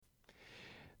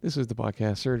This is the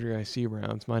podcast Surgery IC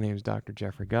Rounds. My name is Dr.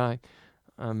 Jeffrey Guy.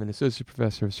 I'm an associate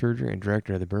professor of surgery and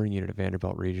director of the burn unit at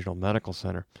Vanderbilt Regional Medical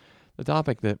Center. The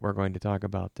topic that we're going to talk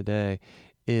about today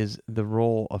is the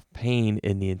role of pain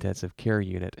in the intensive care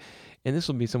unit. And this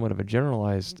will be somewhat of a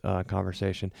generalized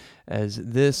conversation, as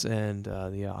this and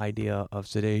the idea of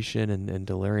sedation and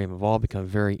delirium have all become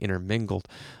very intermingled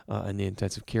in the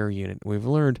intensive care unit. We've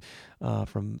learned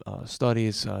from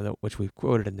studies which we've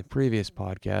quoted in the previous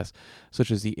podcast, such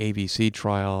as the ABC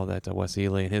trial that Wes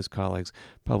Ely and his colleagues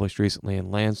published recently in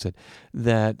Lancet,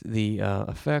 that the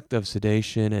effect of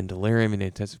sedation and delirium in the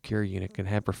intensive care unit can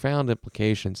have profound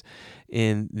implications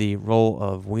in the role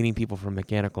of weaning people from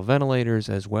mechanical ventilators,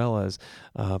 as well as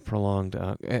prolonged,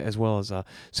 as well as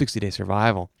 60-day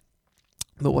survival.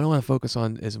 But what I want to focus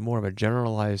on is more of a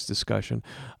generalized discussion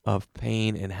of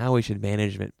pain and how we should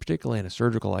manage it, particularly in a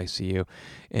surgical ICU,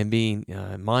 and being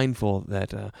mindful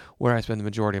that where I spend the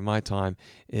majority of my time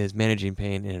is managing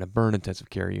pain in a burn intensive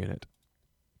care unit.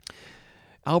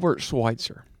 Albert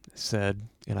Schweitzer said,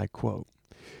 and I quote,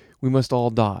 "We must all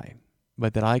die,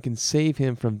 but that I can save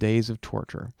him from days of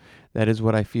torture. That is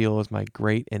what I feel is my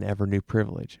great and ever new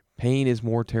privilege. Pain is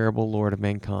more terrible, Lord of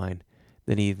mankind,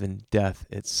 than even death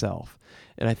itself."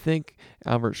 And I think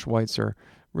Albert Schweitzer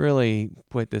really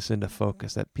put this into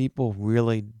focus, that people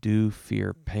really do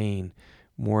fear pain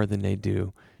more than they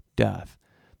do death.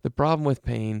 The problem with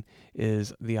pain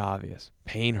is the obvious.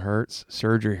 Pain hurts,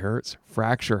 surgery hurts,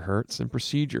 fracture hurts, and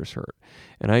procedures hurt.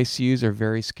 And ICUs are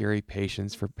very scary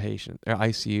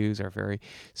ICUs are very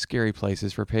scary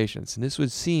places for patients. And this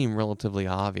would seem relatively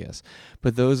obvious.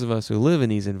 But those of us who live in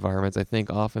these environments, I think,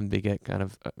 often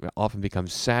become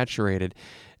saturated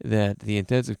that the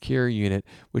intensive care unit,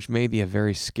 which may be a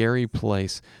very scary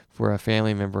place for a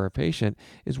family member or patient,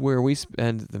 is where we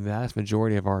spend the vast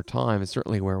majority of our time, and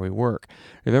certainly where we work.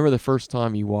 Remember the first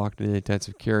time you walked into the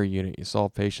intensive care unit, you saw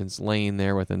patients laying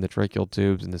there within the tracheal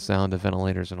tubes and the sound of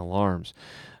ventilators and alarms.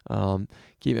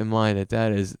 Keep in mind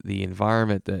that is the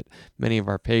environment that many of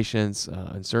our patients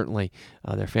and certainly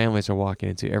their families are walking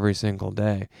into every single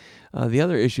day. The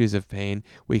other issues of pain,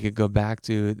 we could go back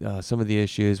to some of the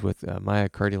issues with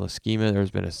myocardial ischemia. There's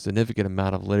been a significant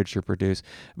amount of literature produced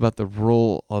about the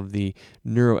role of the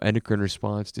neuroendocrine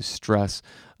response to stress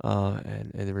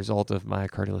and the result of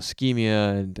myocardial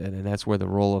ischemia, and that's where the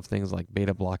role of things like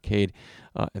beta blockade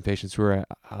in patients who are at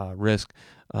risk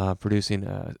producing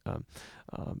a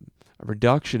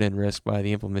reduction in risk by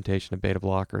the implementation of beta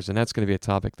blockers, and that's going to be a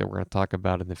topic that we're going to talk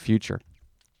about in the future.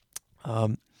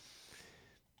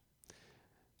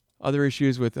 Other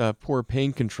issues with poor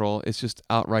pain control, it's just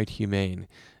outright inhumane,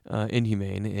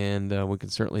 and we can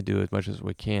certainly do as much as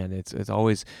we can. It's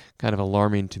always kind of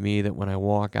alarming to me that when I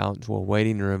walk out into a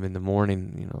waiting room in the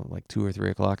morning, like 2 or 3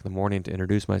 o'clock in the morning, to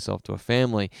introduce myself to a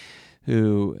family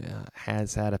who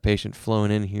has had a patient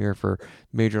flown in here for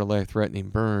major life-threatening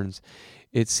burns,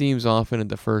 it seems often that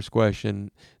the first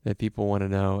question that people want to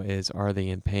know is, are they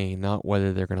in pain, not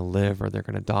whether they're going to live or they're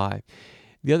going to die.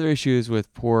 The other issues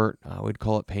with poor, we'd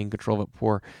call it pain control, but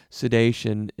poor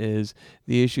sedation, is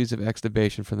the issues of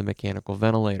extubation from the mechanical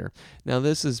ventilator. Now,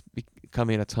 this is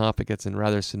becoming a topic that's in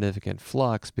rather significant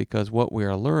flux, because what we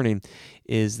are learning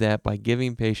is that by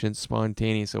giving patients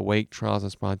spontaneous awake trials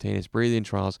and spontaneous breathing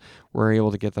trials, we're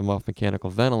able to get them off mechanical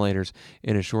ventilators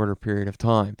in a shorter period of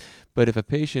time. But if a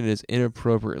patient is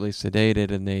inappropriately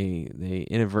sedated and they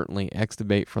inadvertently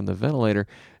extubate from the ventilator,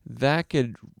 that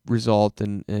could result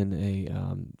in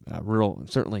a real,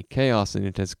 certainly chaos in the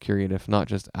intensive care unit, if not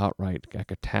just outright a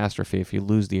catastrophe if you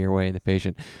lose the airway and the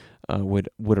patient would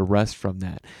arrest from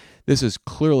that. This is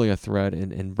clearly a threat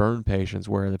in burn patients,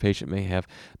 where the patient may have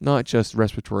not just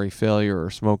respiratory failure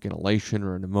or smoke inhalation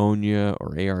or pneumonia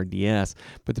or ARDS,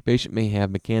 but the patient may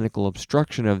have mechanical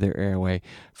obstruction of their airway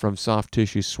from soft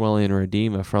tissue swelling or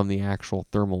edema from the actual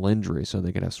thermal injury. So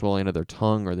they can have swelling of their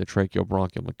tongue or the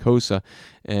tracheobronchial mucosa,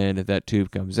 and if that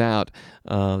tube comes out,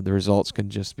 the results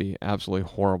can just be absolutely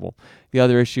horrible. The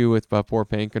other issue with poor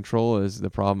pain control is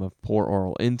the problem of poor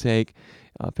oral intake.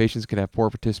 Patients can have poor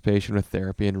participation with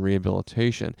therapy and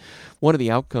rehabilitation. One of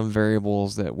the outcome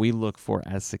variables that we look for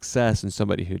as success in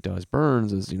somebody who does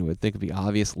burns is, think of the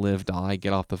obvious: live, die,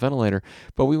 get off the ventilator.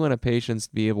 But we want patients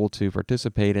to be able to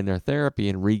participate in their therapy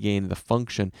and regain the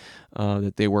function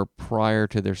that they were prior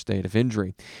to their state of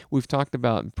injury. We've talked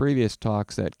about in previous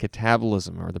talks that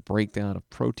catabolism, or the breakdown of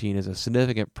protein, is a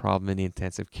significant problem in the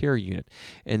intensive care unit.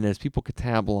 And as people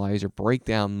catabolize or break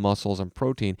down muscles and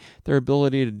protein, their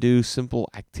ability to do simple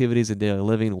activities of daily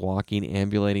living, walking,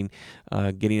 ambulating,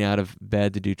 getting out of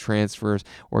bed to do transfers,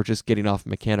 or just getting off a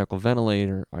mechanical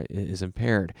ventilator is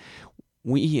impaired.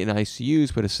 we in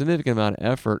ICUs put a significant amount of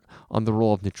effort on the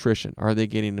role of nutrition. Are they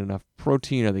getting enough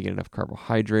protein? Are they getting enough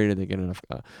carbohydrate? Are they getting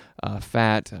enough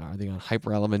fat? Are they on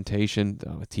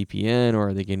hyperalimentation with TPN, or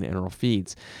are they getting enteral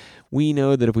feeds? We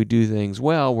know that if we do things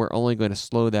well, we're only going to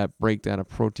slow that breakdown of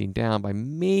protein down by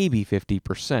maybe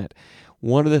 50%.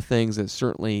 One of the things that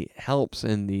certainly helps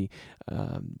in the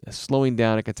slowing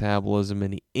down of catabolism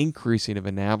and the increasing of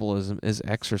anabolism is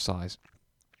exercise.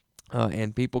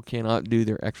 And people cannot do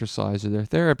their exercise or their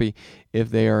therapy if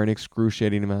they are in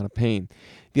excruciating amount of pain.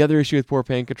 The other issue with poor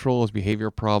pain control is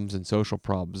behavioral problems and social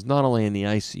problems, not only in the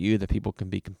ICU that people can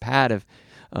be combative,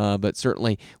 but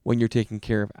certainly when you're taking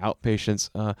care of outpatients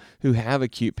who have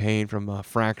acute pain from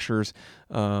fractures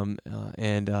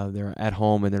and they're at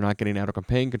home and they're not getting adequate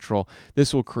pain control.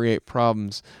 This will create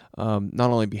problems not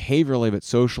only behaviorally but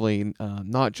socially,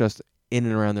 not just in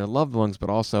and around their loved ones, but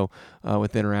also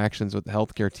with interactions with the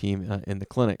healthcare team in the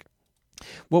clinic.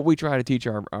 What we try to teach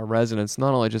our residents,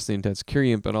 not only just the intensive care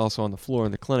unit, but also on the floor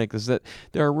in the clinic, is that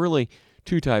there are really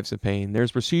two types of pain.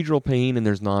 There's procedural pain and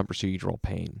there's non-procedural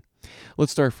pain.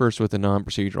 Let's start first with the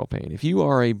non-procedural pain. If you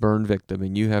are a burn victim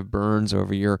and you have burns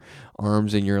over your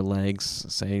arms and your legs,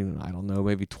 say, I don't know,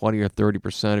 maybe 20 or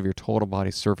 30% of your total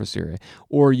body surface area,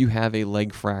 or you have a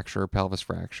leg fracture or pelvis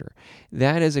fracture,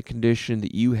 that is a condition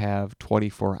that you have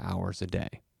 24 hours a day.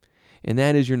 And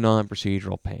that is your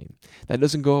non-procedural pain. That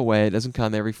doesn't go away. It doesn't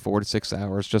come every 4 to 6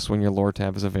 hours just when your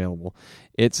Lortab is available.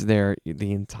 It's there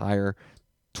the entire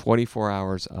 24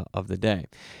 hours of the day.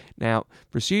 Now,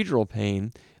 procedural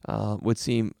pain would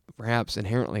seem perhaps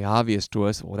inherently obvious to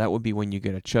us. Well, that would be when you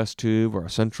get a chest tube or a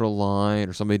central line,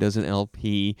 or somebody does an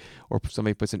LP, or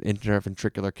somebody puts an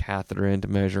interventricular catheter in to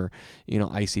measure,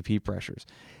 ICP pressures.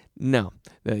 No.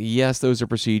 Yes, those are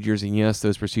procedures, and yes,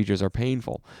 those procedures are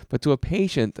painful. But to a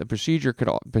patient,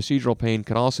 procedural pain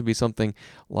could also be something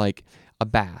like a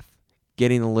bath,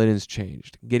 getting the linens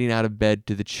changed, getting out of bed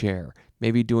to the chair,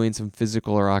 maybe doing some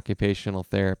physical or occupational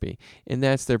therapy, and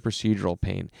that's their procedural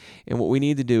pain. And what we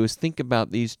need to do is think about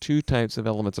these two types of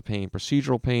elements of pain,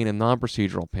 procedural pain and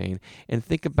non-procedural pain, and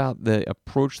think about the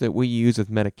approach that we use with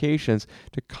medications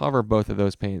to cover both of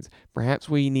those pains. Perhaps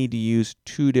we need to use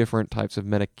two different types of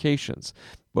medications.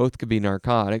 Both could be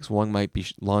narcotics. One might be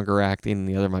longer acting and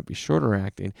the other might be shorter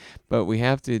acting, but we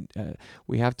have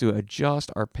to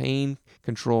adjust our pain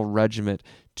control regimen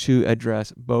to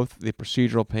address both the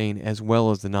procedural pain as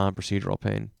well as the non-procedural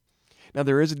pain. Now,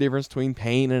 there is a difference between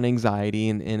pain and anxiety,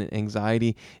 and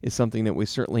anxiety is something that we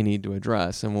certainly need to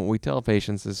address. And what we tell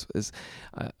patients is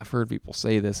I've heard people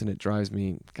say this, and it drives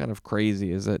me kind of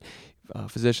crazy, is that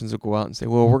physicians will go out and say,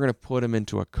 well, we're going to put him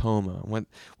into a coma.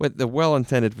 What the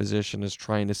well-intended physician is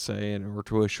trying to say, or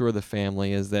to assure the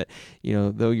family, is that,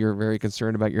 though you're very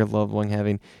concerned about your loved one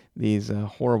having these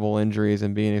horrible injuries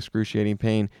and being in excruciating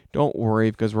pain, don't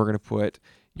worry, because we're going to put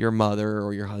your mother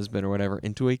or your husband or whatever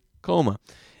into a coma.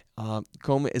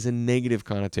 Coma is a negative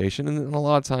connotation, and a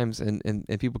lot of times, and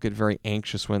people get very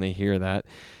anxious when they hear that,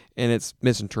 and it's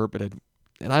misinterpreted.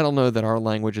 And I don't know that our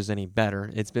language is any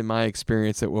better. It's been my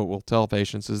experience that what we'll tell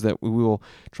patients is that we will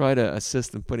try to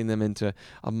assist in putting them into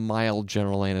a mild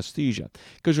general anesthesia.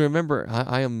 Because remember,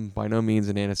 I am by no means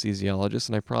an anesthesiologist,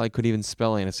 and I probably could even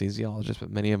spell anesthesiologist,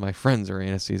 but many of my friends are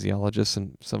anesthesiologists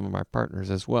and some of my partners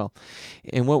as well.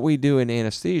 And what we do in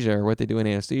anesthesia, or what they do in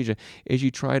anesthesia, is you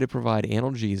try to provide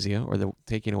analgesia, or the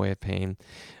taking away of pain,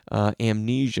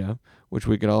 amnesia, which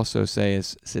we could also say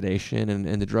is sedation,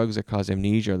 and the drugs that cause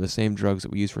amnesia are the same drugs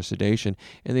that we use for sedation,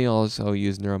 and they also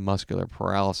use neuromuscular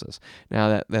paralysis.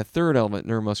 Now, that third element,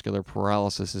 neuromuscular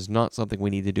paralysis, is not something we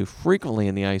need to do frequently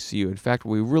in the ICU. In fact,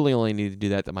 we really only need to do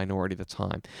that the minority of the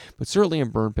time. But certainly in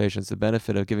burn patients, the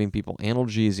benefit of giving people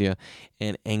analgesia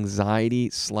and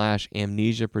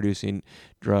anxiety/amnesia-producing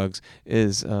drugs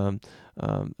is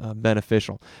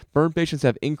beneficial. Burn patients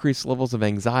have increased levels of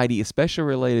anxiety, especially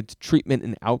related to treatment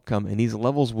and outcome, and these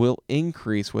levels will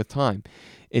increase with time.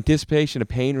 Anticipation of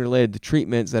pain related to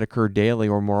treatments that occur daily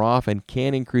or more often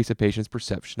can increase a patient's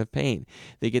perception of pain.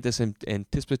 They get this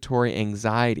anticipatory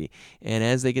anxiety, and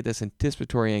as they get this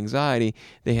anticipatory anxiety,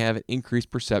 they have an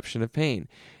increased perception of pain.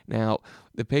 Now,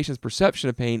 the patient's perception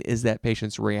of pain is that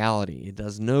patient's reality. It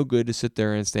does no good to sit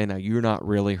there and say, now, you're not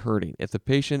really hurting. If the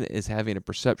patient is having a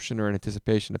perception or an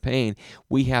anticipation of pain,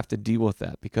 we have to deal with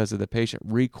that, because if the patient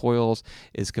recoils,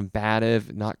 is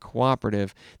combative, not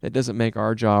cooperative, that doesn't make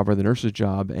our job or the nurse's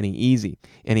job job any easier.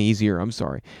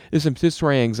 This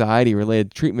anticipatory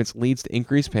anxiety-related treatments leads to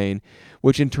increased pain,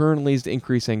 which in turn leads to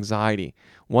increased anxiety.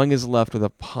 One is left with a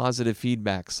positive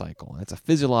feedback cycle. That's a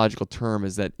physiological term,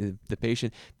 is that the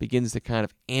patient begins to kind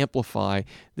of amplify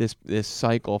this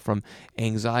cycle from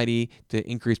anxiety to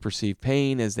increased perceived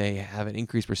pain. As they have an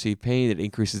increased perceived pain, it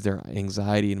increases their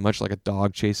anxiety, and much like a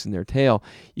dog chasing their tail,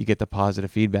 you get the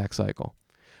positive feedback cycle.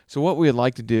 So what we would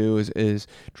like to do is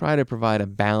try to provide a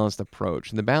balanced approach.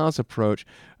 And the balanced approach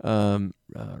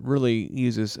really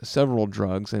uses several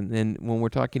drugs. And then when we're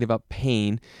talking about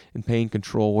pain and pain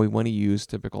control, we want to use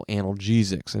typical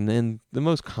analgesics. And then the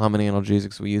most common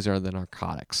analgesics we use are the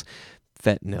narcotics: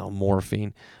 fentanyl,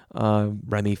 morphine,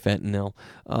 remifentanil.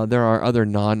 There are other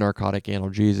non-narcotic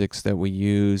analgesics that we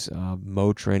use: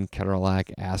 Motrin,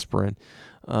 ketorolac, aspirin.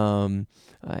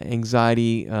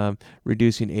 Anxiety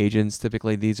reducing agents,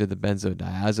 typically these are the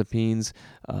benzodiazepines,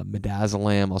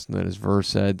 midazolam, also known as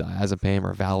Versed, diazepam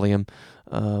or Valium,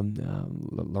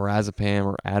 lorazepam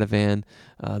or Ativan.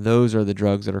 Those are the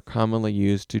drugs that are commonly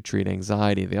used to treat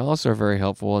anxiety. They also are very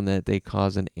helpful in that they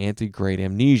cause an antegrade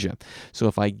amnesia. So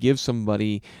if I give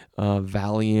somebody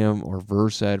Valium or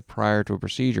Versed prior to a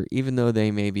procedure, even though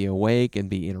they may be awake and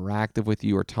be interactive with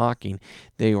you or talking,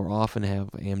 they will often have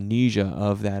amnesia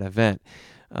of that event.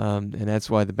 And that's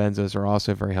why the benzos are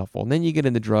also very helpful. And then you get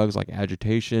into drugs like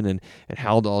agitation, and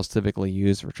Haldol is typically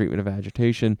used for treatment of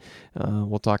agitation.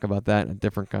 We'll talk about that in a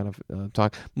different kind of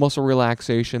talk. Muscle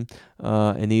relaxation,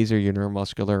 and these are your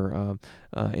neuromuscular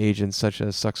agents such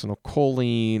as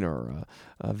succinylcholine or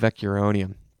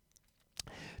vecuronium.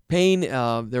 Pain,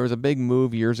 there was a big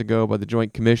move years ago by the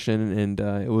Joint Commission, and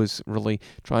it was really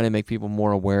trying to make people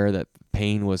more aware that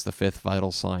pain was the fifth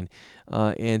vital sign.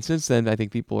 And since then, I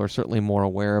think people are certainly more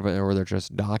aware of it, or they're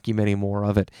just documenting more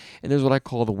of it. And there's what I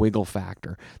call the wiggle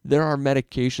factor. There are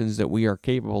medications that we are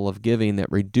capable of giving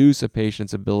that reduce a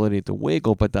patient's ability to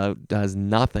wiggle, but that does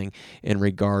nothing in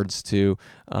regards to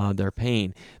their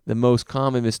pain. The most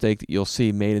common mistake that you'll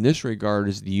see made in this regard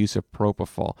is the use of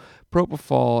propofol.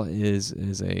 Propofol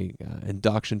is a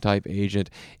induction type agent,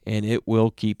 and it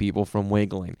will keep people from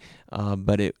wiggling,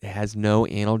 but it has no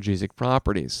analgesic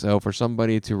properties. So for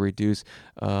somebody to reduce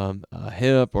a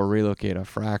hip or relocate a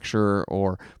fracture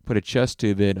or put a chest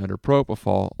tube in under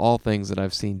propofol, all things that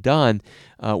I've seen done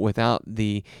without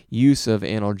the use of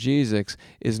analgesics,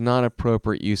 is not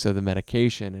appropriate use of the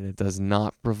medication, and it does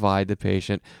not provide the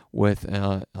patient with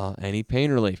any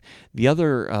pain relief. The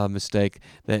other mistake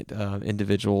that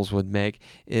individuals would make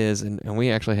is, and we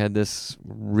actually had this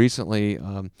recently,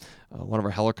 one of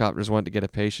our helicopters went to get a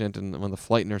patient, and one of the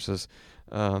flight nurses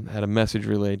had a message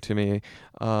relayed to me,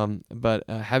 but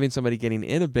having somebody getting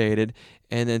intubated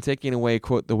and then taking away,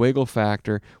 quote, the wiggle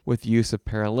factor with use of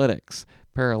paralytics.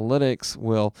 Paralytics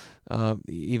will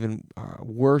even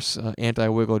worse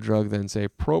anti-wiggle drug than, say,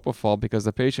 propofol, because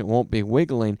the patient won't be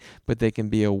wiggling, but they can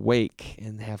be awake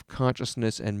and have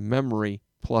consciousness and memory,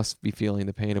 plus be feeling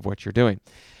the pain of what you're doing.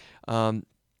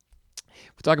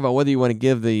 We talk about whether you want to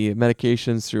give the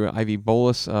medications through IV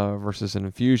bolus versus an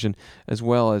infusion, as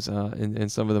well as in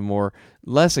some of the more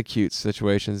less acute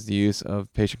situations, the use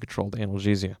of patient-controlled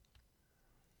analgesia.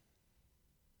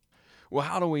 Well,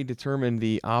 how do we determine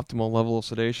the optimal level of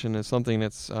sedation is something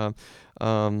that's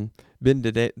been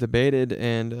debated,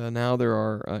 and now there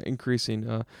are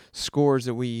increasing scores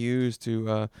that we use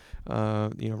to,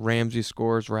 Ramsey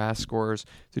scores, RASS scores,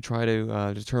 to try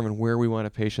to determine where we want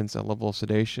a patient's level of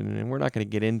sedation. And we're not going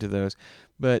to get into those,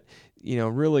 but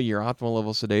really your optimal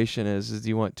level of sedation is do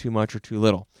you want too much or too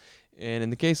little? And in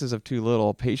the cases of too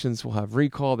little, patients will have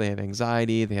recall, they have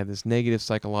anxiety, they have this negative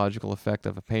psychological effect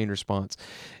of a pain response.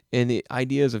 And the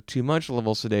ideas of too much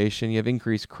level sedation, you have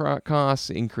increased costs,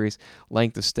 increased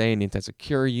length of stay in the intensive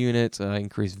care unit,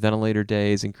 increased ventilator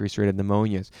days, increased rate of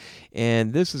pneumonias.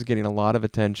 And this is getting a lot of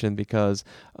attention because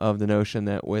of the notion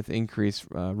that with increased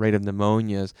rate of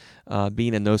pneumonias,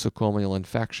 being a nosocomial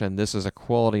infection, this is a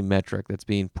quality metric that's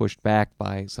being pushed back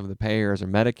by some of the payers or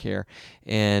Medicare.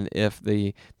 And if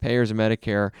the payers or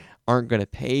Medicare aren't going to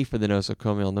pay for the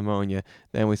nosocomial pneumonia,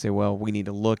 then we say, well, we need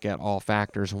to look at all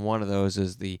factors. And one of those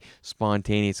is the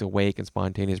spontaneous awake and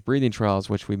spontaneous breathing trials,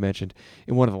 which we mentioned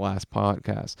in one of the last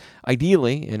podcasts.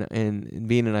 Ideally, and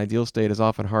being an ideal state is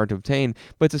often hard to obtain,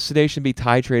 but the sedation be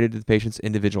titrated to the patient's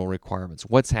individual requirements.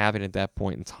 What's happening at that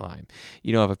point in time?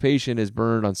 If a patient is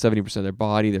burned on 70% of their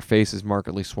body, their face is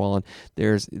markedly swollen,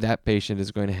 that patient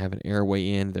is going to have an airway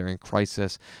in, they're in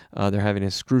crisis, they're having an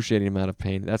excruciating amount of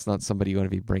pain. That's not somebody you want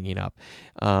to be bringing up,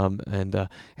 and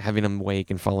having them wake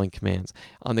and following commands.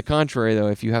 On the contrary, though,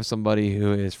 if you have somebody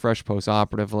who is fresh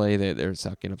post-operatively, they're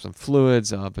sucking up some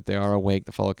fluids, but they are awake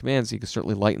to follow commands, you can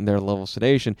certainly lighten their level of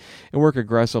sedation and work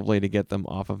aggressively to get them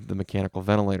off of the mechanical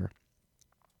ventilator.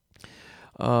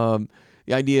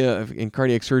 The idea of in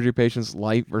cardiac surgery patients,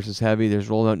 light versus heavy, there's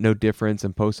really no difference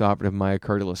in postoperative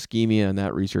myocardial ischemia, and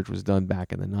that research was done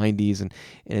back in the 90s. And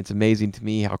it's amazing to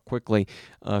me how quickly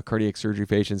cardiac surgery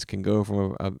patients can go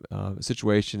from a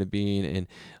situation of being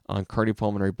on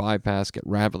cardiopulmonary bypass, get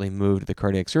rapidly moved to the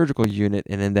cardiac surgical unit,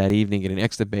 and then that evening getting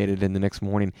extubated, and the next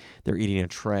morning they're eating a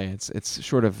tray. It's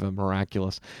sort of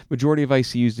miraculous. Majority of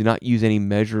ICUs do not use any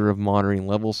measure of monitoring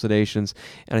level sedations,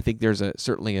 and I think there's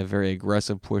certainly a very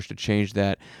aggressive push to change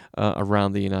that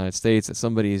around the United States, that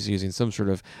somebody is using some sort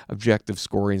of objective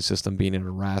scoring system, being in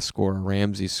a RASS score, a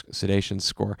Ramsey sedation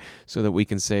score, so that we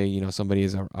can say, somebody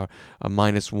is a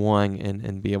 -1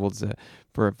 and be able to,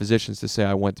 for physicians to say,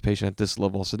 I want the patient at this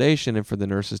level of sedation, and for the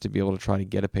nurses to be able to try to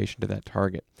get a patient to that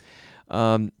target.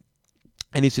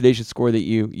 Any sedation score that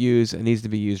you use, it needs to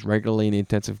be used regularly in the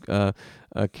intensive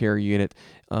care unit,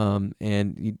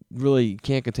 and you really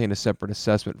can't contain a separate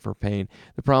assessment for pain.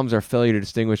 The problems are failure to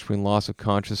distinguish between loss of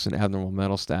consciousness and abnormal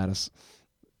mental status.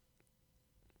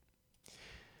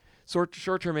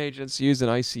 Short-term agents used in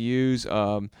ICUs,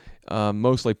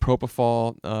 mostly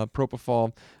propofol.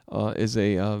 Propofol is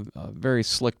a very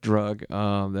slick drug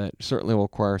that certainly will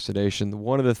require sedation.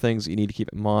 One of the things that you need to keep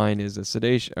in mind is that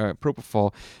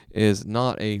propofol is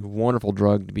not a wonderful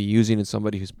drug to be using in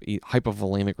somebody who's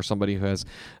hypovolemic or somebody who has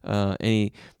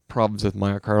any problems with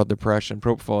myocardial depression.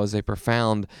 Propofol is a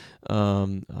profound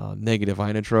negative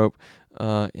inotrope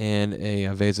and a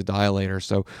vasodilator.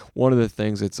 So one of the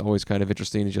things that's always kind of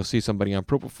interesting is you'll see somebody on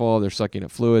propofol, they're sucking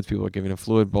at fluids, people are giving them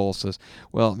fluid boluses.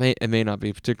 Well, it may not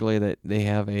be particularly that they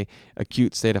have a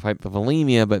acute state of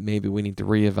hypovolemia, but maybe we need to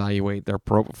reevaluate their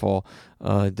propofol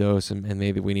dose, and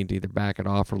maybe we need to either back it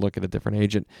off or look at a different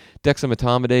agent.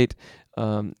 Dexmedetomidine,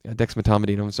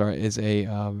 is a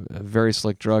very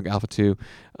slick drug, alpha-2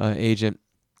 agent.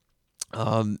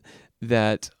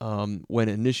 That when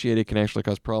initiated can actually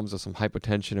cause problems with some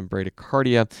hypotension and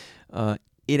bradycardia.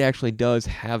 It actually does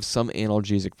have some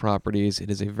analgesic properties.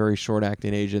 It is a very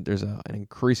short-acting agent. There's an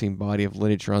increasing body of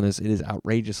literature on this. It is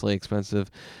outrageously expensive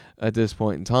at this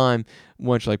point in time,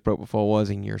 much like propofol was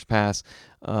in years past,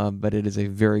 but it is a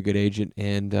very good agent,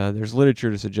 and there's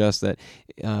literature to suggest that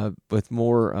with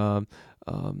more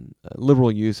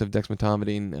liberal use of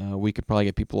dexmedetomidine, we could probably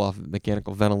get people off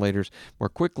mechanical ventilators more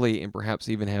quickly and perhaps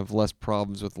even have less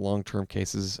problems with long-term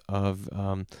cases of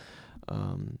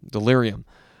delirium.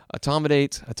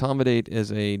 Etomidate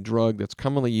is a drug that's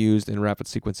commonly used in rapid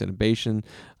sequence intubation.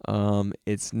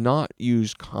 It's not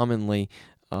used commonly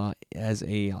as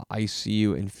a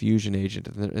ICU infusion agent.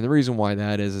 And the reason why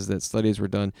that is that studies were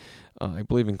done, I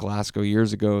believe in Glasgow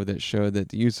years ago, that showed that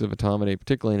the use of etomidate,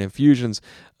 particularly in infusions,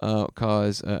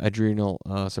 cause adrenal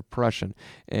suppression.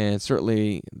 And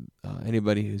certainly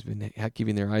anybody who's been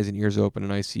keeping their eyes and ears open in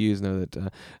ICUs know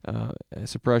that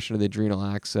suppression of the adrenal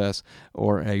axis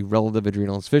or a relative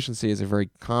adrenal insufficiency is a very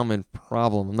common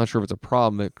problem. I'm not sure if it's a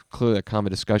problem, but clearly a common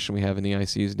discussion we have in the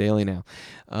ICUs daily now.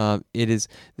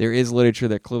 There is literature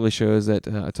that clearly shows that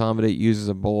etomidate used as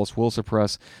a bolus will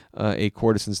suppress a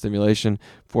cortisone stimulation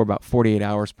for about 48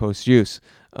 hours post-use.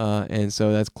 And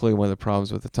so that's clearly one of the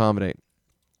problems with etomidate.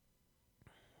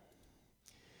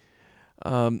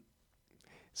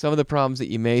 Some of the problems that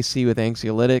you may see with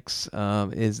anxiolytics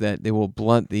is that they will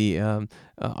blunt the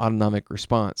autonomic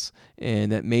response,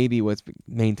 and that may be what's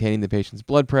maintaining the patient's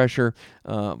blood pressure.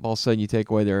 All of a sudden, you take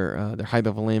away their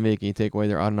hypovolemic, and you take away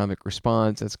their autonomic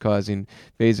response. That's causing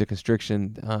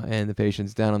vasoconstriction, and the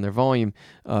patient's down on their volume.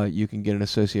 You can get an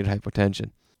associated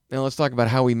hypotension. Now let's talk about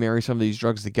how we marry some of these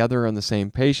drugs together on the same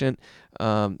patient.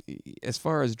 As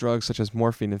far as drugs such as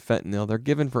morphine and fentanyl, they're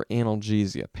given for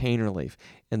analgesia, pain relief,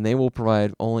 and they will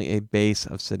provide only a base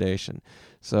of sedation.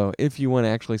 So if you want to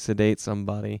actually sedate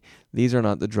somebody, these are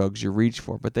not the drugs you reach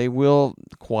for, but they will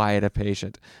quiet a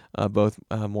patient, both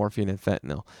morphine and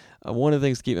fentanyl. One of the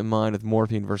things to keep in mind with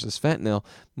morphine versus fentanyl,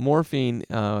 morphine,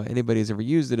 anybody who's ever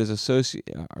used it is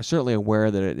are certainly aware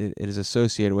that it is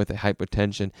associated with a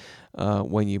hypotension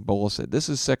when you bolus it. This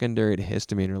is secondary to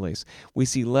histamine release. We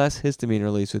see less histamine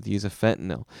release with the use of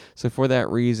fentanyl. So for that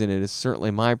reason, it is certainly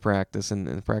my practice and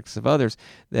the practice of others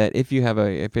that if you have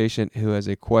a patient who has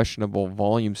a questionable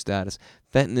volume status,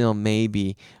 fentanyl may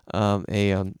be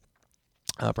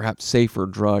perhaps safer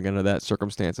drug under that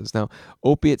circumstances. Now,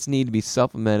 opiates need to be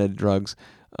supplemented drugs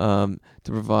to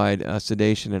provide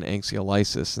sedation and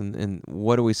anxiolysis. And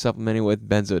what are we supplementing with?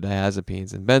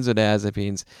 Benzodiazepines. And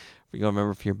benzodiazepines you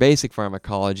remember from your basic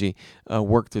pharmacology,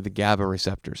 work through the GABA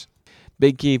receptors.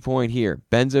 Big key point here,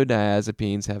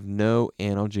 benzodiazepines have no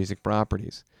analgesic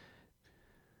properties.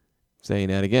 Saying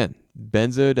that again,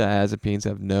 benzodiazepines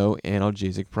have no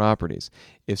analgesic properties.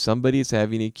 If somebody is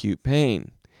having acute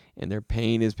pain, and their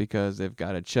pain is because they've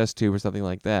got a chest tube or something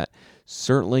like that,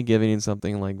 certainly giving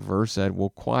something like Versed will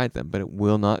quiet them, but it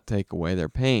will not take away their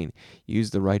pain.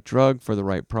 Use the right drug for the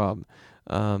right problem.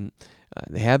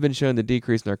 They have been shown to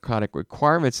decrease narcotic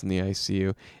requirements in the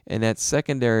ICU, and that's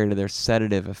secondary to their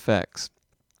sedative effects.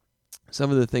 Some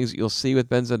of the things that you'll see with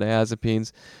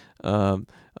benzodiazepines,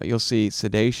 you'll see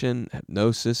sedation,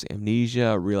 hypnosis,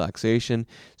 amnesia, relaxation.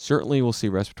 Certainly we'll see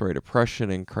respiratory depression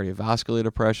and cardiovascular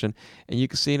depression, and you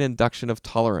can see an induction of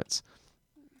tolerance.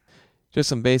 Just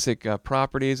some basic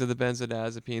properties of the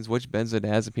benzodiazepines, which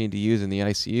benzodiazepine to use in the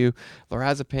ICU.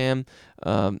 Lorazepam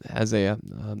has a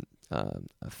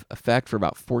effect for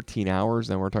about 14 hours.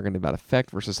 Now we're talking about effect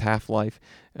versus half-life.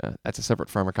 That's a separate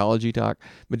pharmacology talk.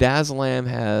 Midazolam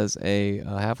has a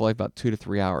half-life about 2 to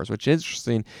 3 hours. What's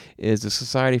interesting is the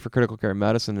Society for Critical Care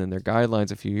Medicine in their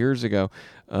guidelines a few years ago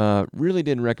really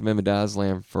didn't recommend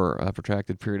midazolam for a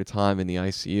protracted period of time in the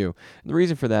ICU. And the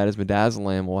reason for that is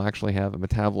midazolam will actually have a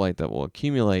metabolite that will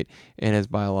accumulate and has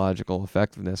biological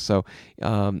effectiveness. So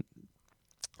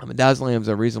midazolam is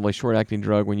a reasonably short-acting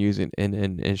drug when used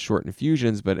in short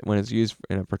infusions, but when it's used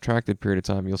in a protracted period of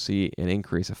time, you'll see an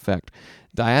increased effect.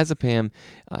 Diazepam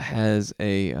has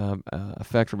a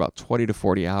effect for about 20 to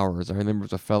 40 hours. I remember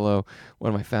as a fellow,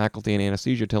 one of my faculty in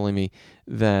anesthesia telling me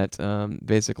that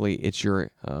basically it's your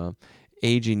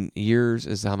aging years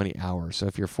is how many hours. So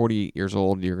if you're 40 years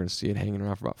old, you're going to see it hanging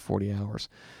around for about 40 hours.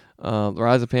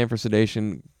 Lorazepam for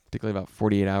sedation, particularly about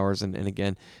 48 hours, and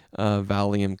again,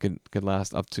 Valium could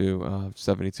last up to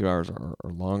 72 hours or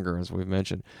longer, as we've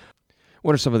mentioned.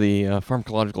 What are some of the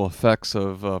pharmacological effects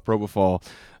of propofol?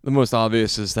 The most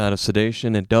obvious is that of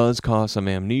sedation. It does cause some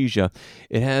amnesia.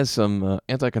 It has some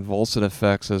anticonvulsant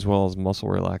effects as well as muscle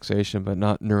relaxation, but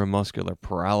not neuromuscular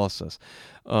paralysis.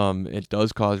 It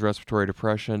does cause respiratory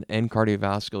depression and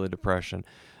cardiovascular depression.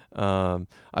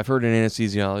 I've heard an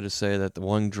anesthesiologist say that the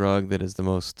one drug that is the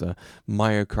most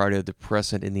myocardial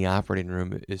depressant in the operating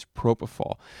room is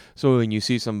propofol. So when you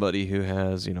see somebody who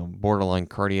has, borderline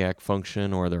cardiac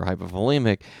function or they're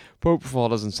hypovolemic, propofol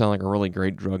doesn't sound like a really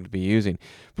great drug to be using.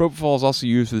 Propofol is also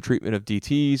used for the treatment of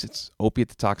DTs. It's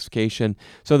opiate detoxification.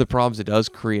 So the problems it does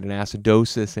create an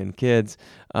acidosis in kids.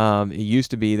 It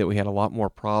used to be that we had a lot more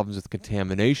problems with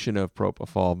contamination of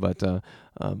propofol, but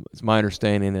it's my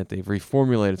understanding that they've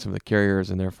reformulated some of the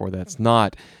carriers, and therefore that's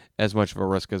not as much of a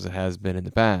risk as it has been in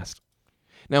the past.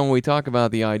 Now, when we talk about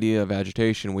the idea of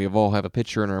agitation, we all have a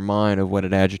picture in our mind of what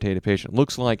an agitated patient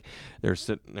looks like. They're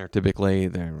sitting there typically,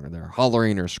 they're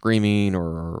hollering or screaming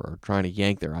or trying to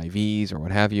yank their IVs or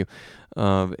what have you.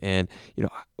 And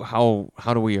how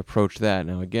do we approach that?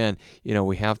 Now, again,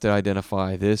 we have to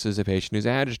identify this as a patient who's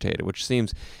agitated, which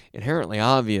seems inherently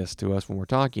obvious to us when we're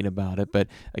talking about it. But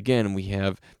again, we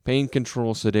have pain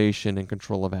control, sedation, and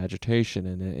control of agitation,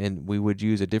 and we would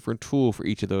use a different tool for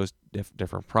each of those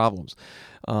different problems.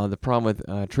 The problem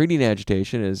with treating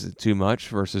agitation is too much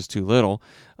versus too little.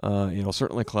 It'll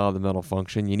certainly cloud the mental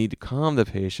function. You need to calm the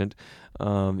patient.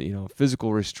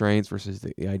 Physical restraints versus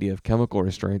the idea of chemical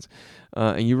restraints.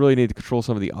 And you really need to control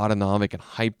some of the autonomic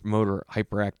and motor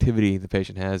hyperactivity the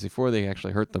patient has before they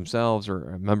actually hurt themselves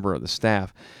or a member of the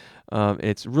staff.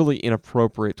 It's really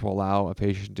inappropriate to allow a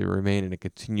patient to remain in a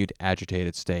continued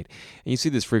agitated state. And you see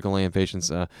this frequently in patients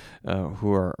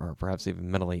who are perhaps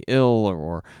even mentally ill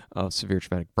or severe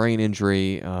traumatic brain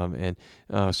injury. And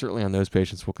certainly on those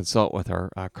patients, we'll consult with our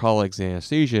colleagues in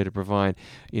anesthesia to provide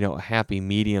a happy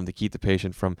medium to keep the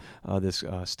patient from this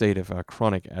state of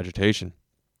chronic agitation.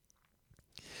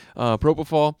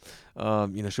 Propofol,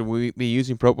 should we be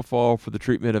using propofol for the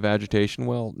treatment of agitation?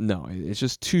 Well, no, it's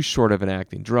just too short of an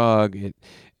acting drug.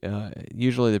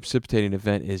 Usually the precipitating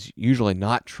event is usually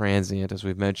not transient, as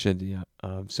we've mentioned.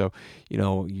 So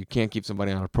you can't keep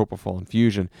somebody on a propofol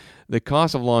infusion. The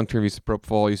cost of long-term use of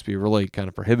propofol used to be really kind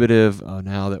of prohibitive.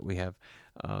 Now that we have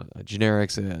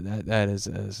generics, that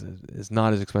is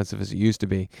not as expensive as it used to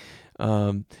be.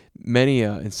 Many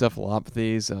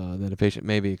encephalopathies that a patient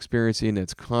may be experiencing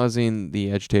that's causing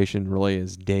the agitation really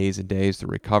is days and days to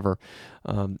recover.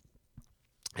 And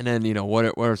then, what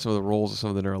are some of the roles of some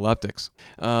of the neuroleptics?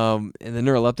 And the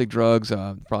neuroleptic drugs,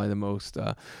 probably the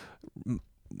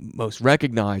most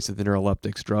recognized of the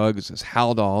neuroleptics drugs is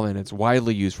Haldol, and it's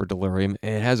widely used for delirium.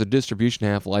 And it has a distribution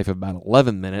half-life of about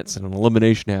 11 minutes and an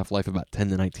elimination half-life of about 10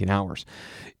 to 19 hours.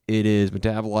 It is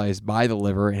metabolized by the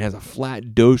liver and has a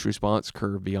flat dose response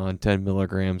curve beyond 10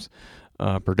 milligrams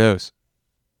per dose.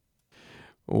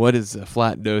 What is a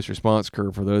flat dose response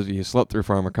curve for those of you who slept through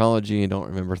pharmacology and don't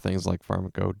remember things like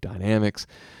pharmacodynamics?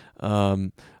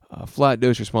 A flat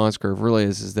dose response curve really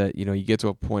is that, you get to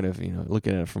a point of,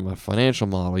 looking at it from a financial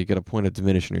model, you get a point of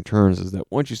diminishing returns, is that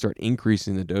once you start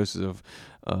increasing the doses of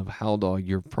Haldol,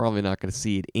 you're probably not going to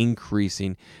see an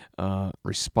increasing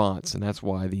response. And that's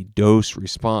why the dose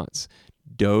response,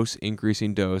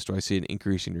 increasing dose, do I see an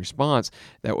increasing response?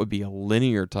 That would be a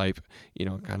linear type,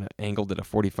 kind of angled at a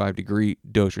 45-degree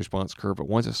dose response curve. But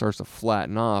once it starts to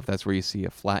flatten off, that's where you see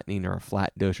a flattening or a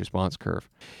flat dose response curve.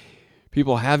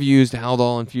 People have used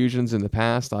Haldol infusions in the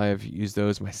past. I have used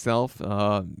those myself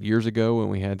years ago when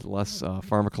we had less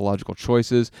pharmacological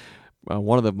choices.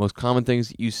 One of the most common things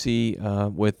that you see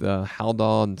with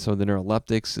Haldol and some of the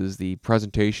neuroleptics is the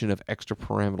presentation of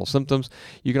extrapyramidal symptoms.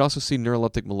 You can also see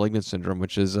neuroleptic malignant syndrome,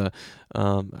 which is a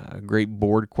great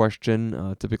board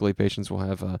question. Typically, patients will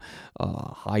have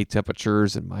high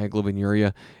temperatures and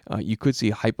myoglobinuria. You could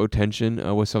see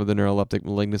hypotension with some of the neuroleptic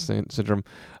malignant syndrome.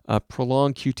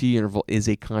 Prolonged QT interval is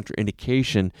a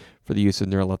contraindication for the use of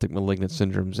neuroleptic malignant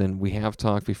syndromes, and we have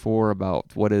talked before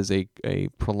about what is a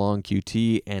prolonged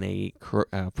QT and a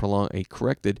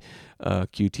corrected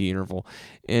QT interval.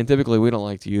 And typically, we don't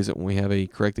like to use it when we have a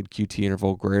corrected QT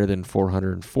interval greater than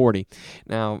 440.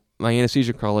 Now, my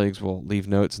anesthesia colleagues will leave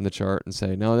notes in the chart and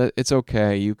say, no, it's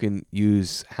okay. You can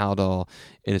use Haldol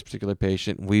in this particular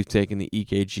patient. We've taken the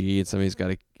EKG, and somebody's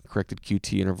got a corrected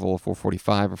QT interval of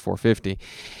 445 or 450.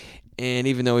 And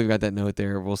even though we've got that note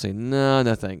there, we'll say, no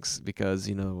thanks, because,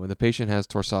 when the patient has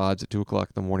torsades at 2 o'clock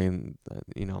in the morning,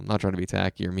 I'm not trying to be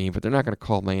tacky or mean, but they're not going to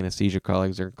call my anesthesia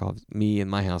colleagues. They're going to call me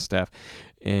and my house staff.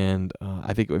 And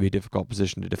I think it would be a difficult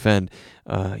position to defend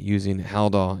using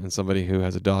Haldol in somebody who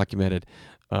has a documented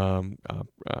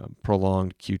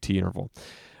prolonged QT interval.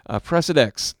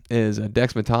 Precedex is a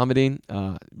dexmedetomidine,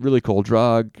 really cool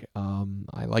drug.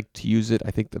 I like to use it.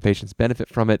 I think the patients benefit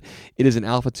from it. It is an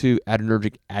alpha-2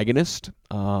 adrenergic agonist.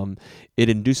 It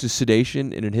induces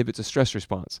sedation and inhibits a stress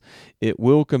response. It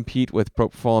will compete with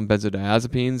propofol and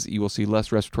benzodiazepines. You will see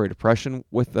less respiratory depression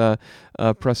with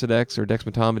Precedex or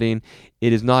dexmedetomidine.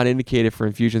 It is not indicated for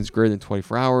infusions greater than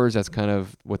 24 hours. That's kind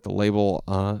of what the label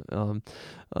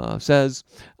says,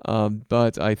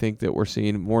 but I think that we're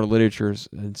seeing more literature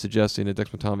suggesting that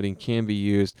dexmedetomidine can be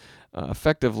used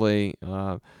effectively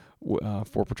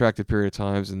for protracted period of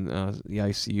times in the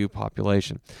ICU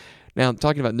population. Now,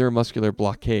 talking about neuromuscular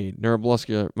blockade.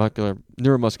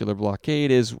 Neuromuscular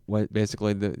blockade is what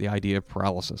basically the idea of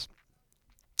paralysis.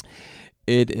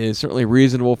 It is certainly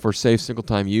reasonable for safe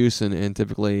single-time use, and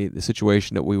typically the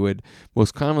situation that we would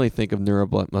most commonly think of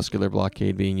neuromuscular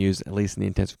blockade being used, at least in the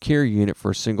intensive care unit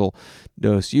for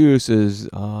single-dose use, is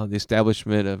the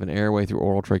establishment of an airway through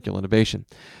oral tracheal intubation.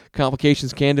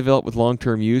 Complications can develop with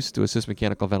long-term use to assist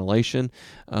mechanical ventilation.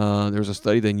 There was a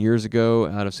study done years ago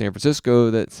out of San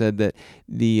Francisco that said that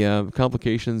the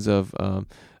complications of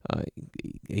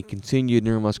a continued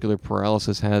neuromuscular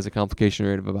paralysis has a complication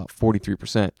rate of about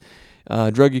 43%.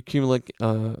 Drug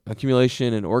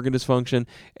accumulation and organ dysfunction,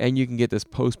 and you can get this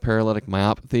post-paralytic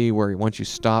myopathy where once you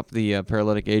stop the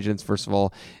paralytic agents, first of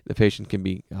all, the patient can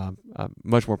be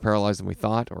much more paralyzed than we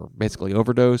thought, or basically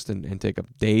overdosed and take up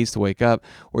days to wake up,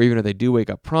 or even if they do wake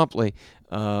up promptly,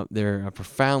 they're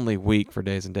profoundly weak for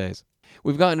days and days.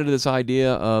 We've gotten into this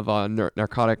idea of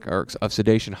narcotic or of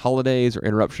sedation holidays or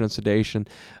interruption of sedation.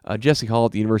 Jesse Hall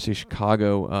at the University of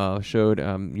Chicago showed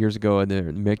years ago in the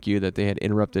MICU that they had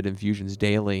interrupted infusions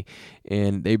daily,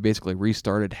 and they basically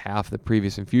restarted half the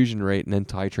previous infusion rate and then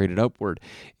titrated upward.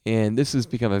 And this has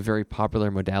become a very popular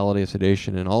modality of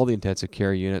sedation in all the intensive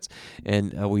care units.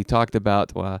 And we talked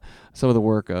about some of the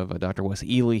work of Dr. Wes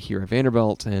Ely here at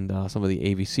Vanderbilt and some of the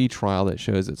AVC trial that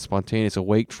shows that spontaneous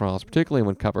awake trials, particularly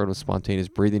when coupled with spontaneous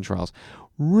breathing trials,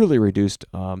 really reduced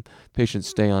patients'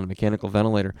 stay on a mechanical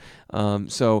ventilator.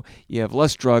 So you have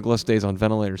less drug, less days on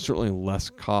ventilators, certainly less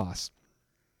costs.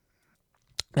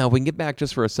 Now, we can get back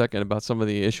just for a second about some of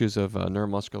the issues of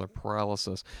neuromuscular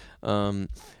paralysis.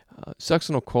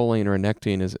 Succinylcholine or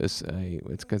anectine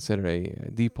it's considered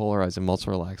a depolarizing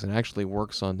muscle relaxant. It actually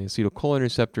works on the acetylcholine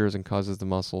receptors and causes the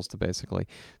muscles to basically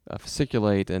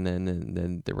fasciculate and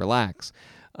then they relax.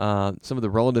 Some of the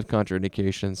relative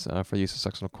contraindications for the use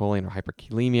of succinylcholine are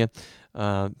hyperkalemia.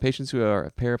 Patients who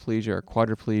are paraplegia or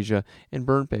quadriplegia and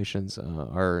burn patients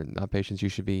are not patients you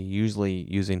should be usually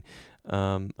using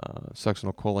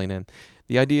succinylcholine in.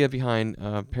 The idea behind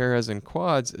paras and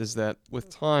quads is that with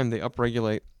time they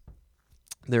upregulate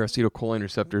their acetylcholine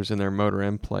receptors in their motor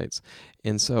end plates.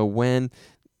 And so when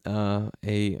a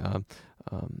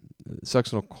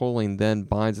succinylcholine then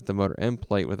binds at the motor end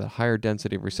plate with a higher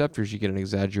density of receptors. You get an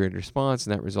exaggerated response,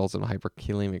 and that results in a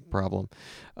hyperkalemic problem.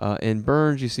 In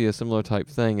burns, you see a similar type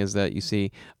thing, is that you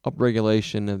see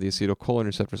upregulation of the acetylcholine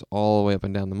receptors all the way up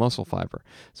and down the muscle fiber.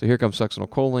 So here comes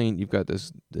succinylcholine. You've got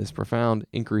this profound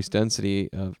increased density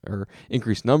or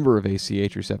increased number of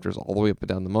ACH receptors all the way up and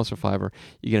down the muscle fiber.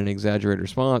 You get an exaggerated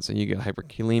response, and you get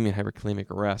hyperkalemia,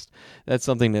 hyperkalemic arrest. That's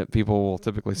something that people will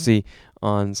typically see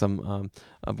on some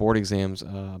board exams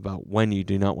about when you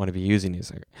do not want to be using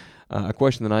these. A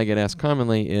question that I get asked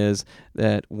commonly is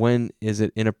that when is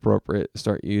it inappropriate to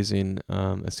start using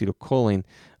acetylcholine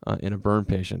in a burn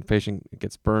patient? The patient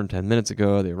gets burned 10 minutes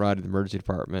ago, they arrived at the emergency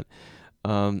department.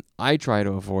 I try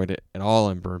to avoid it at all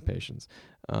in burn patients.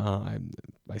 I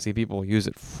see people use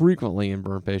it frequently in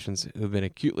burn patients who've been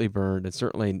acutely burned,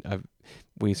 and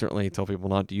we certainly tell people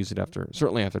not to use it after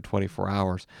 24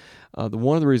 hours.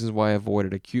 One of the reasons why I avoid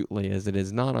it acutely is it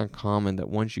is not uncommon that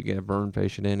once you get a burn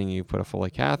patient in and you put a Foley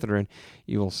catheter in,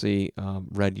 you will see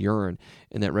red urine,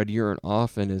 and that red urine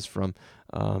often is from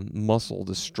muscle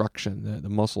destruction. The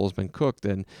muscle has been cooked,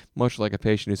 and much like a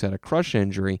patient who's had a crush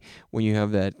injury, when you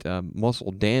have that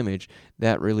muscle damage,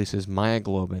 that releases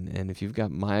myoglobin, and if you've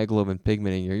got myoglobin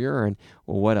pigment in your urine,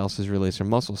 well, what else is released from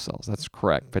muscle cells? That's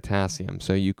correct, potassium.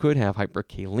 So you could have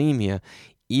hyperkalemia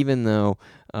even though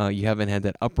you haven't had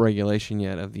that upregulation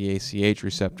yet of the ACH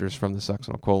receptors from the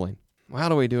succinylcholine. How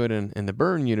do we do it in the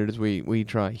burn unit? Is we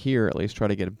try here at least try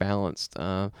to get a balanced,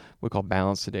 we call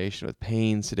balanced sedation with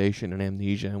pain, sedation, and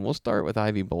amnesia. And we'll start with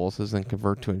IV boluses and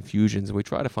convert to infusions. And we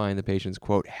try to find the patient's,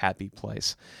 quote, happy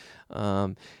place.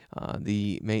 The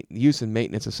use and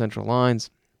maintenance of central lines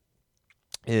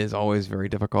is always very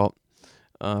difficult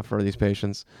for these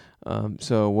patients.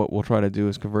 So what we'll try to do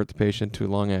is convert the patient to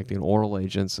long-acting oral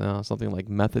agents, something like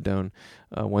methadone,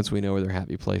 once we know where their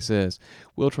happy place is.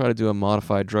 We'll try to do a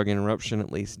modified drug interruption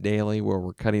at least daily, where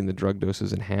we're cutting the drug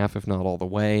doses in half, if not all the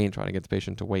way, and trying to get the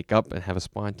patient to wake up and have a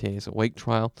spontaneous awake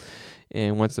trial.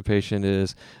 And once the patient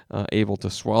is able to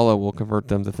swallow, we'll convert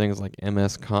them to things like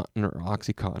MS-Contin or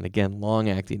OxyContin, again,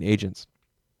 long-acting agents.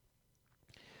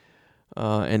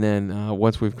 And then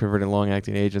once we've converted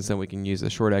long-acting agents, then we can use the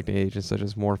short-acting agents such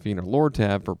as morphine or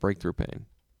Lortab for breakthrough pain.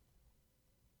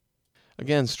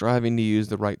 Again, striving to use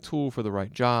the right tool for the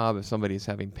right job. If somebody is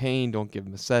having pain, don't give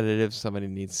them a sedative. If somebody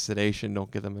needs sedation,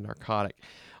 don't give them a narcotic.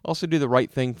 Also do the right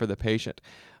thing for the patient.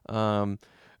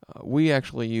 We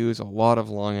actually use a lot of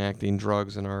long-acting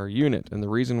drugs in our unit, and the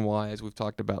reason why is we've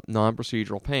talked about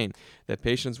non-procedural pain, that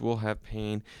patients will have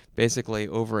pain basically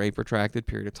over a protracted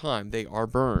period of time. They are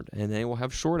burned, and they will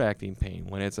have short-acting pain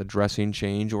when it's a dressing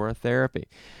change or a therapy.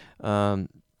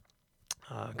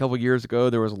 A couple of years ago,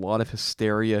 there was a lot of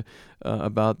hysteria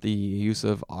about the use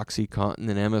of OxyContin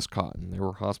and MS-Contin. There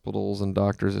were hospitals and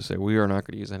doctors that said, we are not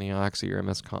going to use any Oxy or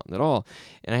MS-Contin at all.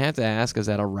 And I have to ask, is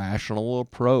that a rational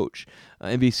approach?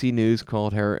 NBC News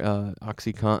called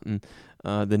OxyContin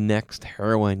the next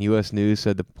heroin. U.S. News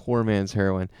said the poor man's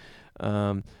heroin.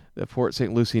 The Port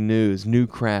St. Lucie News, new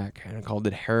crack, and called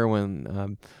it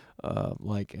heroin.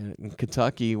 Like in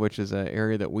Kentucky, which is an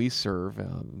area that we serve,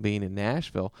 being in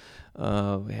Nashville,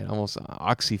 we had almost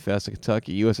Oxyfest in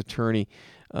Kentucky. U.S. Attorney,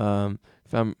 I'm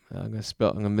gonna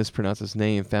mispronounce his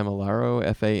name, Famularo,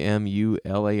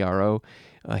 Famularo.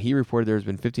 He reported there's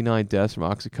been 59 deaths from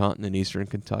OxyContin in eastern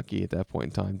Kentucky at that point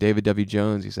in time. David W.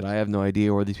 Jones, he said, I have no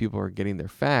idea where these people are getting their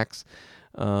facts.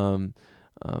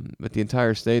 But the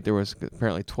entire state, there was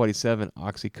apparently 27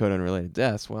 oxycodone-related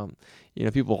deaths. Well,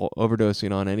 people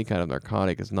overdosing on any kind of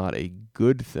narcotic is not a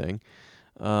good thing.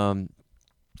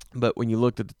 But when you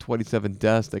looked at the 27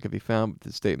 deaths that could be found with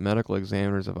the state medical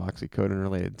examiners of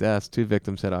oxycodone-related deaths, 2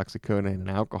 victims had oxycodone and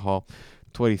alcohol.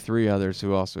 23 others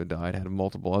who also died had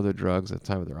multiple other drugs at the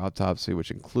time of their autopsy,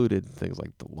 which included things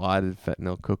like Dilaudid,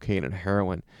 fentanyl, cocaine, and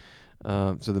heroin.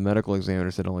 So the medical examiner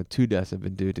said only 2 deaths have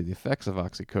been due to the effects of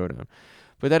oxycodone.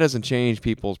 But that doesn't change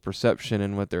people's perception,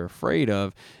 and what they're afraid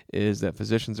of is that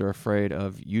physicians are afraid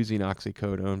of using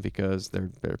oxycodone because their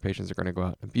patients are going to go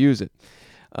out and abuse it.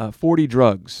 40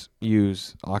 drugs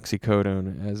use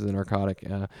oxycodone as a narcotic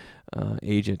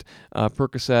agent.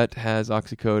 Percocet has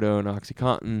oxycodone,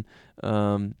 OxyContin.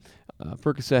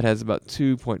 Percocet has about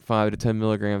 2.5 to 10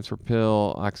 milligrams per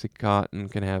pill. OxyContin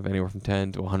can have anywhere from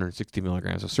 10 to 160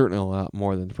 milligrams, so certainly a lot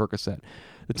more than Percocet.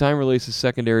 The time release is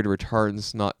secondary to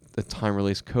retardants, not the time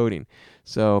release coating.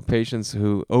 So patients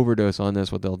who overdose on this,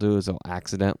 what they'll do is they'll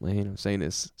accidentally, I'm saying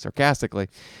this sarcastically,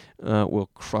 will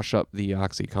crush up the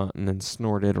OxyContin and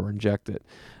snort it or inject it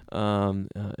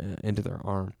into their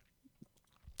arm.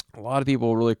 A lot of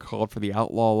people really called for the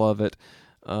outlaw of it.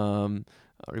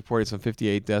 reported some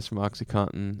 58 deaths from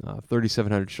OxyContin.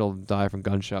 3,700 children die from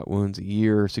gunshot wounds a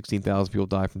year. 16,000 people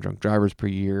die from drunk drivers per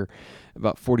year.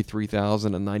 About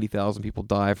 43,000 and 90,000 people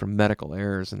die from medical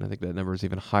errors, and I think that number is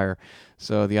even higher.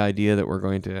 So the idea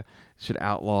that should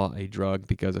outlaw a drug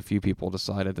because a few people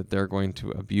decided that they're going to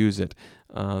abuse it.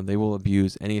 They will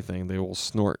abuse anything. They will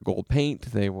snort gold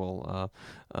paint. They will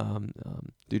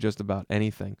do just about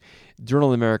anything.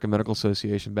 Journal of the American Medical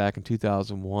Association back in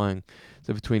 2001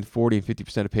 said between 40 and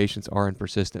 50% of patients are in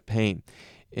persistent pain.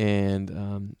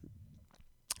 And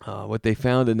what they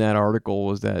found in that article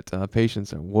was that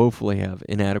patients woefully have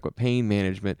inadequate pain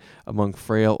management among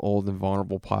frail, old, and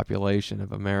vulnerable population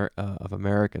of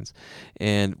Americans.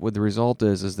 And what the result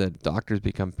is that doctors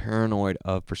become paranoid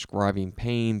of prescribing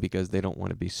pain because they don't want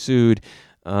to be sued.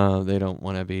 They don't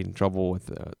want to be in trouble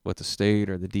with the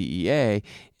state or the DEA,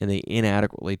 and they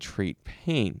inadequately treat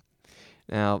pain.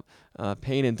 Now,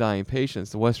 pain in dying patients,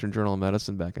 the Western Journal of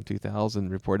Medicine back in 2000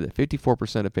 reported that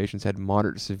 54% of patients had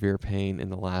moderate to severe pain in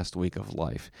the last week of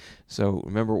life. So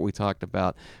remember what we talked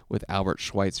about with Albert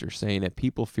Schweitzer saying that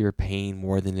people fear pain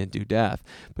more than they do death.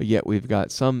 But yet we've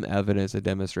got some evidence that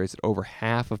demonstrates that over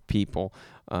half of people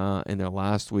in their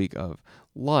last week of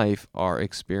life are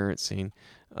experiencing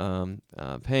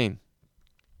pain.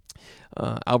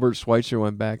 Albert Schweitzer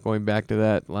going back to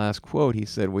that last quote, he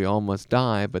said, "We all must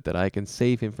die, but that I can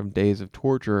save him from days of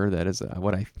torture, that is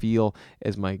what I feel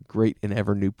as my great and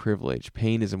ever new privilege.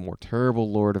 Pain is a more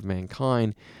terrible lord of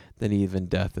mankind than even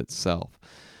death itself."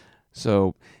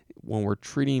 So when we're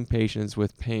treating patients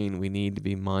with pain, we need to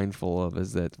be mindful of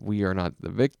is that we are not the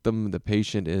victim. The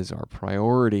patient is our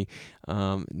priority.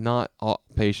 Not all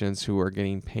patients who are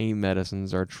getting pain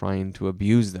medicines are trying to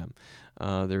abuse them.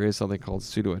 There is something called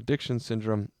pseudo-addiction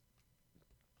syndrome,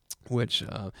 which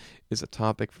is a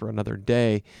topic for another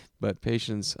day, but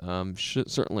patients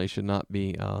certainly should not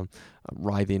be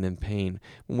writhing in pain.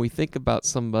 When we think about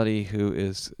somebody who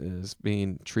is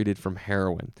being treated from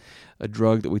heroin, a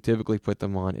drug that we typically put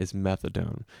them on is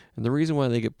methadone. And the reason why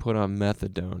they get put on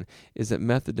methadone is that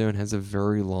methadone has a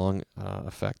very long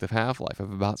effective half-life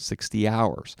of about 60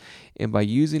 hours. And by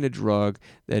using a drug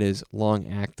that is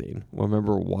long-acting,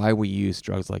 remember why we use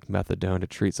drugs like methadone to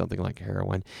treat something like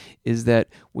heroin, is that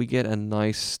we get a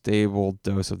nice stable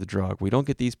dose of the drug. We don't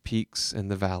get these peaks and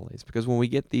the valleys, because when we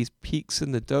get these peaks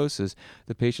in the doses,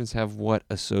 the patients have what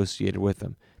associated with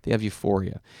them? They have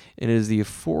euphoria. And it is the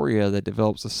euphoria that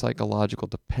develops a psychological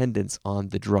dependence on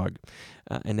the drug.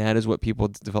 And that is what people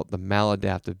develop the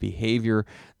maladaptive behavior.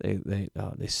 They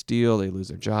steal, they lose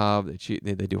their job, they cheat,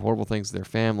 they do horrible things to their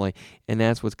family, and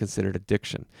that's what's considered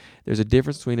addiction. There's a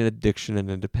difference between an addiction and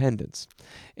a dependence.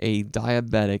 A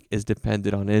diabetic is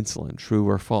dependent on insulin, true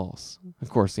or false? Of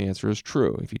course, the answer is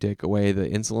true. If you take away the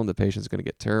insulin, the patient's going to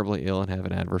get terribly ill and have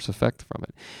an adverse effect from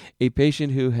it. A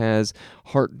patient who has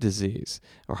heart disease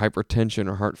or hypertension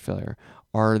or heart failure,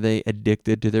 are they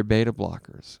addicted to their beta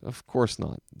blockers? Of course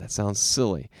not. That sounds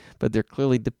silly, but they're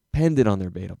clearly dependent on their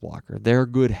beta blocker. Their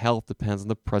good health depends on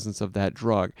the presence of that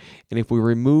drug. And if we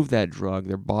remove that drug,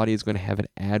 their body is going to have an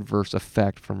adverse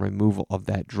effect from removal of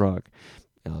that drug.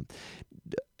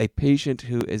 A patient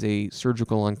who is a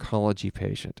surgical oncology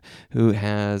patient, who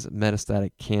has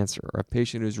metastatic cancer, or a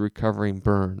patient who's recovering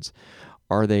burns,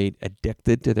 are they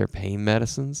addicted to their pain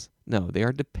medicines? No, they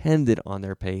are dependent on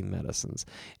their pain medicines.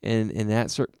 And in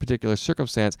that particular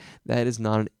circumstance, that is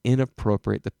not an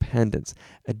inappropriate dependence.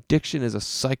 Addiction is a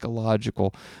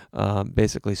psychological,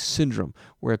 basically, syndrome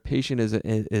where a patient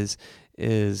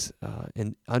is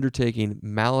undertaking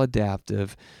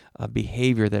maladaptive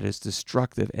behavior that is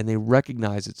destructive, and they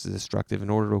recognize it's destructive in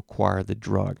order to acquire the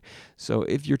drug. So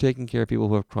if you're taking care of people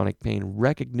who have chronic pain,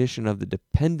 recognition of the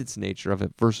dependence nature of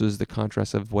it versus the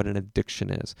contrast of what an addiction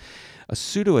is. A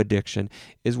pseudo-addiction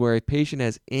is where a patient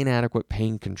has inadequate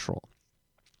pain control,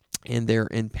 and they're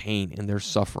in pain and they're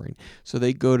suffering. So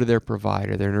they go to their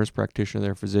provider, their nurse practitioner,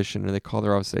 their physician, and they call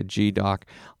their office and say, "Gee, doc,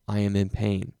 I am in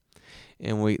pain."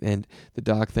 And the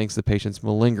doc thinks the patient's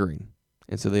malingering,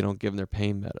 and so they don't give them their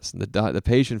pain medicine. The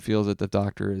patient feels that the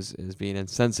doctor is being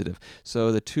insensitive.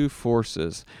 So the two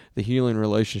forces, the healing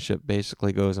relationship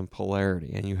basically goes in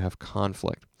polarity, and you have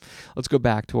conflict. Let's go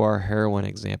back to our heroin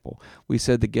example. We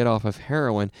said to get off of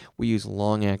heroin, we use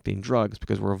long-acting drugs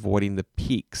because we're avoiding the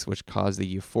peaks, which cause the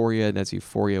euphoria, and that's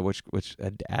euphoria which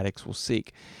addicts will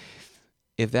seek.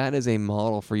 If that is a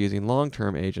model for using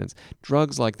long-term agents,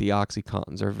 drugs like the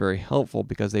OxyContins are very helpful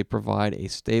because they provide a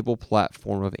stable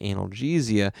platform of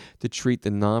analgesia to treat the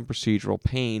non-procedural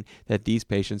pain that these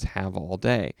patients have all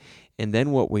day. And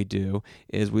then what we do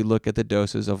is we look at the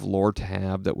doses of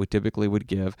Lortab that we typically would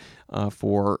give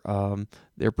for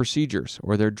their procedures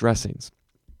or their dressings.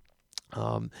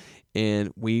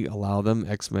 And we allow them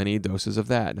X many doses of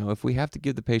that. Now, if we have to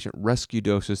give the patient rescue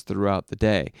doses throughout the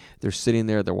day, they're sitting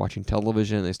there, they're watching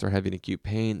television, they start having acute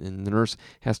pain, and the nurse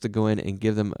has to go in and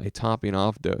give them a topping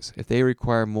off dose. If they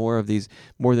require more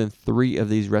than 3 of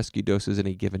these rescue doses in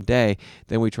a given day,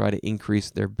 then we try to increase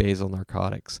their basal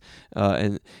narcotics.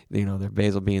 And their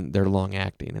basal being their long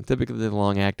acting. And typically the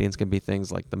long actings can be things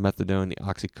like the methadone, the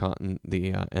Oxycontin,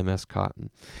 the MS Cotton.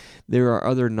 There are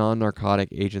other non-narcotic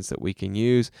agents that we can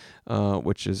use,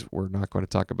 which is we're not going to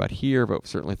talk about here, but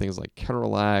certainly things like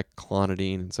ketorolac,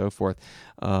 clonidine, and so forth,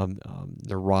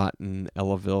 Neurontin,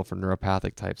 Elavil for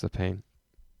neuropathic types of pain.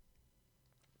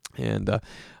 And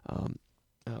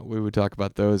we would talk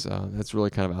about those. That's really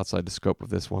kind of outside the scope of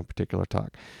this one particular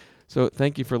talk. So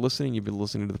thank you for listening. You've been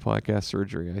listening to the podcast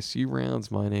Surgery ICU Rounds.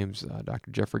 My name's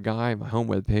Dr. Jeffrey Guy. My home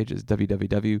webpage is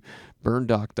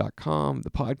www.burndoc.com. The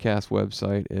podcast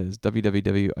website is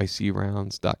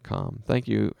www.icrounds.com. Thank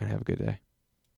you and have a good day.